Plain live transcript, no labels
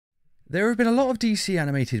There have been a lot of DC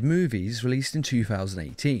animated movies released in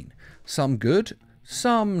 2018, some good,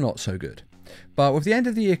 some not so good. But with the end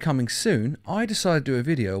of the year coming soon, I decided to do a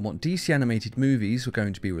video on what DC animated movies were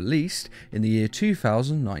going to be released in the year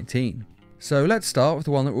 2019. So let's start with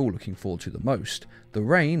the one that we're all looking forward to the most, The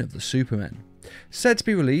Reign of the Supermen. Said to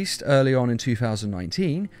be released early on in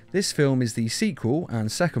 2019, this film is the sequel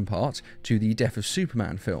and second part to the Death of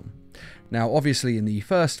Superman film. Now obviously in the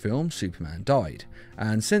first film, Superman died,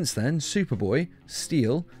 and since then Superboy,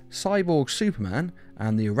 Steel, Cyborg Superman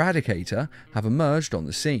and the Eradicator have emerged on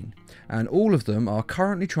the scene, and all of them are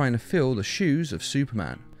currently trying to fill the shoes of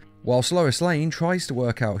Superman. Whilst Lois Lane tries to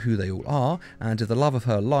work out who they all are, and if the love of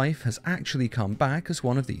her life has actually come back as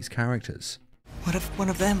one of these characters. What if one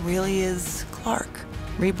of them really is Clark,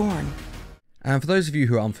 reborn? And for those of you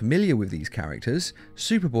who are unfamiliar with these characters,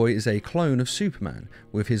 Superboy is a clone of Superman,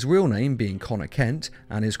 with his real name being Connor Kent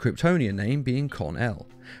and his Kryptonian name being Kon-El.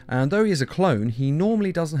 And though he is a clone, he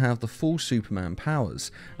normally doesn't have the full Superman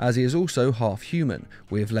powers, as he is also half human,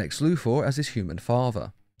 with Lex Luthor as his human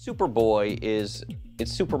father. Superboy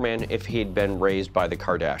it's Superman if he'd been raised by the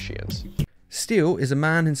Kardashians. Steel is a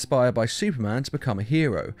man inspired by Superman to become a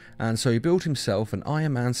hero, and so he built himself an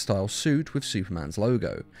Iron Man style suit with Superman's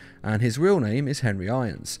logo. And his real name is Henry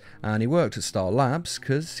Irons, and he worked at Star Labs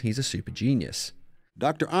because he's a super genius.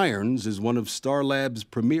 Dr. Irons is one of Star Labs'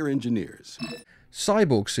 premier engineers.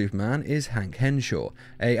 Cyborg Superman is Hank Henshaw,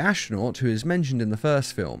 an astronaut who is mentioned in the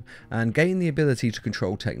first film, and gained the ability to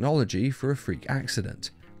control technology for a freak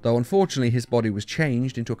accident. Though unfortunately his body was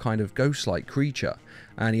changed into a kind of ghost-like creature,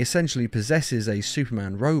 and he essentially possesses a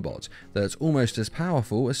Superman robot that's almost as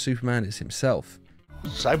powerful as Superman is himself.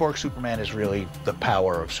 Cyborg Superman is really the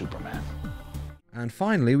power of Superman. And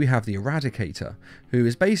finally we have the Eradicator, who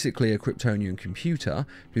is basically a Kryptonian computer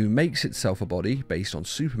who makes itself a body based on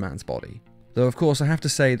Superman's body. Though of course I have to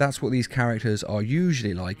say that's what these characters are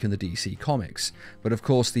usually like in the DC comics, but of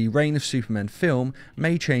course the Reign of Superman film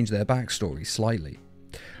may change their backstory slightly.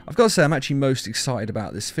 I've got to say I'm actually most excited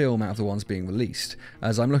about this film out of the ones being released,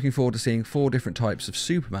 as I'm looking forward to seeing 4 different types of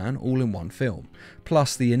Superman all in one film,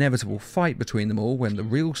 plus the inevitable fight between them all when the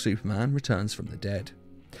real Superman returns from the dead.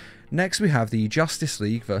 Next we have the Justice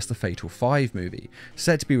League vs the Fatal 5 movie,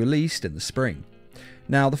 set to be released in the spring.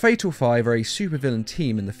 Now the Fatal 5 are a supervillain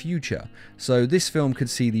team in the future, so this film could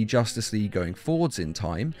see the Justice League going forwards in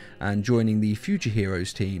time and joining the future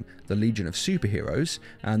heroes team, the Legion of Superheroes,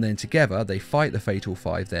 and then together they fight the Fatal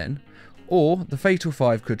 5 then. Or the Fatal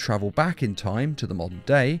 5 could travel back in time to the modern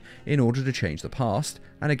day in order to change the past,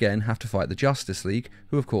 and again have to fight the Justice League,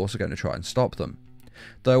 who of course are going to try and stop them.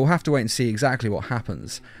 Though we'll have to wait and see exactly what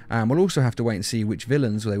happens, and we'll also have to wait and see which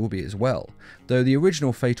villains they will be as well, though the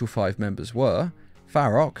original Fatal 5 members were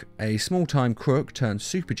Farrokh, a small-time crook turned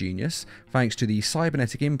super genius thanks to the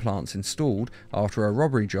cybernetic implants installed after a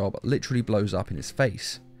robbery job literally blows up in his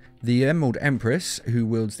face. The Emerald Empress, who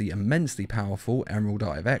wields the immensely powerful Emerald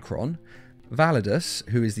Eye of Ekron. Validus,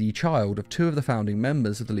 who is the child of 2 of the founding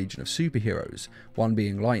members of the Legion of Superheroes, one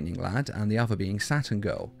being Lightning Lad and the other being Saturn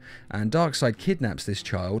Girl, and Darkseid kidnaps this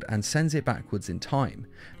child and sends it backwards in time,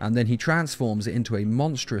 and then he transforms it into a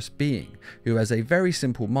monstrous being who has a very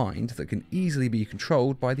simple mind that can easily be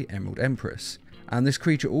controlled by the Emerald Empress. And this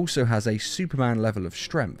creature also has a Superman level of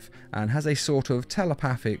strength and has a sort of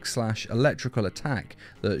telepathic / electrical attack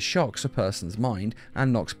that shocks a person's mind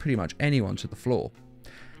and knocks pretty much anyone to the floor.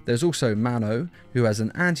 There's also Mano, who has an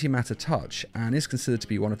antimatter touch and is considered to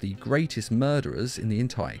be one of the greatest murderers in the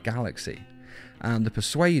entire galaxy. And the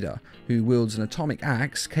Persuader, who wields an atomic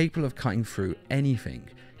axe capable of cutting through anything,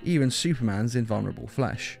 even Superman's invulnerable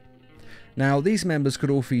flesh. Now these members could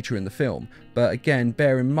all feature in the film, but again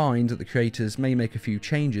bear in mind that the creators may make a few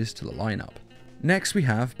changes to the lineup. Next we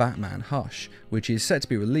have Batman Hush, which is set to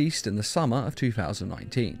be released in the summer of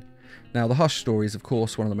 2019. Now the Hush story is of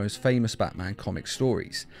course one of the most famous Batman comic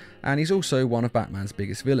stories, and he's also one of Batman's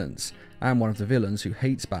biggest villains, and one of the villains who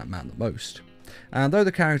hates Batman the most. And though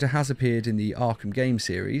the character has appeared in the Arkham game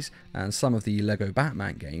series and some of the LEGO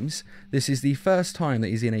Batman games, this is the first time that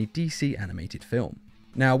he's in a DC animated film.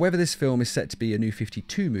 Now whether this film is set to be a New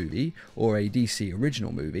 52 movie or a DC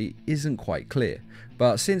original movie isn't quite clear,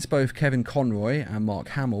 but since both Kevin Conroy and Mark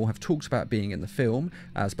Hamill have talked about being in the film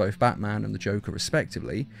as both Batman and the Joker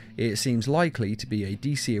respectively, it seems likely to be a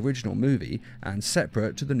DC original movie and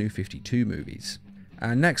separate to the New 52 movies.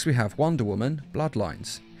 And next we have Wonder Woman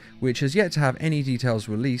Bloodlines, which has yet to have any details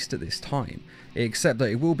released at this time, except that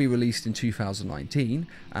it will be released in 2019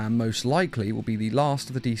 and most likely will be the last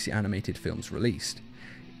of the DC animated films released.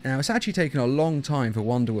 Now it's actually taken a long time for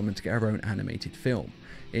Wonder Woman to get her own animated film.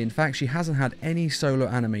 In fact, she hasn't had any solo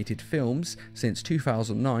animated films since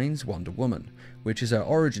 2009's Wonder Woman, which is her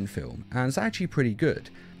origin film, and it's actually pretty good,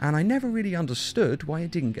 and I never really understood why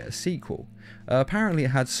it didn't get a sequel. Apparently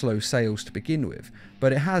it had slow sales to begin with,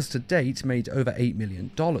 but it has to date made over $8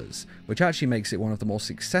 million, which actually makes it one of the more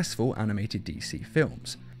successful animated DC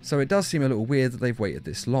films. So it does seem a little weird that they've waited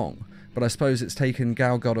this long, but I suppose it's taken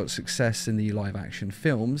Gal Gadot's success in the live action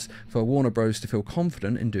films for Warner Bros to feel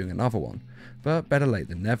confident in doing another one. But better late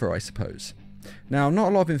than never, I suppose. Now, not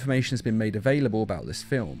a lot of information has been made available about this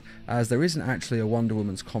film, as there isn't actually a Wonder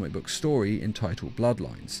Woman's comic book story entitled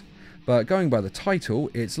Bloodlines. But going by the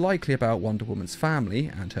title, it's likely about Wonder Woman's family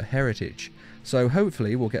and her heritage, so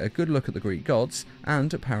hopefully we'll get a good look at the Greek gods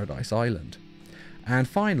and at Paradise Island. And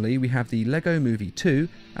finally, we have the Lego Movie 2,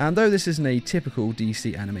 and though this isn't a typical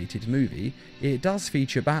DC animated movie, it does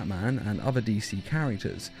feature Batman and other DC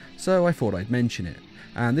characters, so I thought I'd mention it.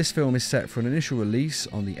 And this film is set for an initial release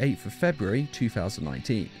on the 8th of February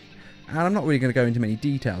 2019. And I'm not really going to go into many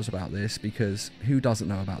details about this because who doesn't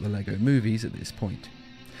know about the Lego movies at this point.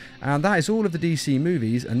 And that is all of the DC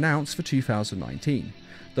movies announced for 2019,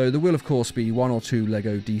 though there will of course be one or two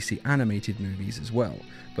Lego DC animated movies as well,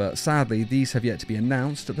 but sadly these have yet to be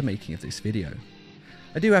announced at the making of this video.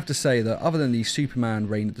 I do have to say that other than the Superman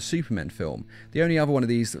Reign of the Supermen film, the only other one of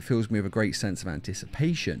these that fills me with a great sense of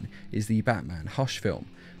anticipation is the Batman Hush film,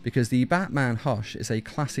 because the Batman Hush is a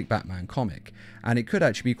classic Batman comic, and it could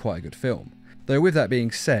actually be quite a good film. Though with that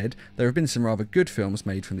being said, there have been some rather good films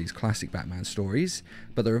made from these classic Batman stories,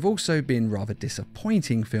 but there have also been rather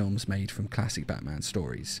disappointing films made from classic Batman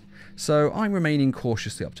stories, so I'm remaining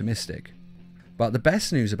cautiously optimistic. But the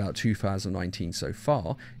best news about 2019 so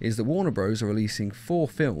far is that Warner Bros are releasing 4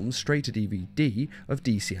 films straight to DVD of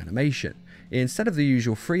DC animation, instead of the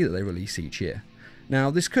usual 3 that they release each year. Now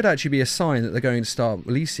this could actually be a sign that they're going to start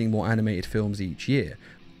releasing more animated films each year,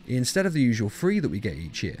 instead of the usual 3 that we get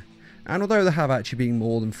each year. And although there have actually been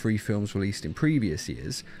more than 3 films released in previous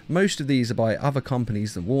years, most of these are by other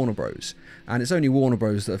companies than Warner Bros, and it's only Warner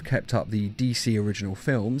Bros that have kept up the DC original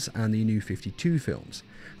films and the New 52 films.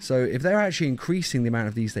 So if they're actually increasing the amount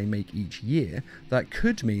of these they make each year, that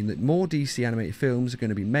could mean that more DC animated films are going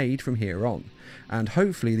to be made from here on, and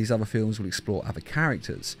hopefully these other films will explore other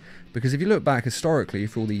characters, because if you look back historically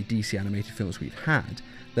for all the DC animated films we've had,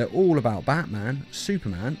 they're all about Batman,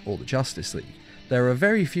 Superman or the Justice League. There are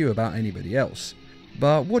very few about anybody else.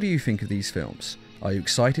 But what do you think of these films? Are you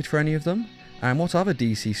excited for any of them? And what other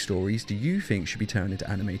DC stories do you think should be turned into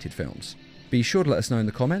animated films? Be sure to let us know in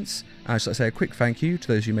the comments, and I'd like to say a quick thank you to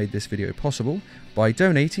those who made this video possible by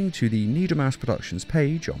donating to the Needle Mouse Productions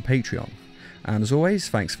page on Patreon. And as always,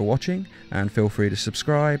 thanks for watching, and feel free to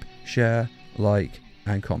subscribe, share, like,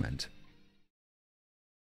 and comment.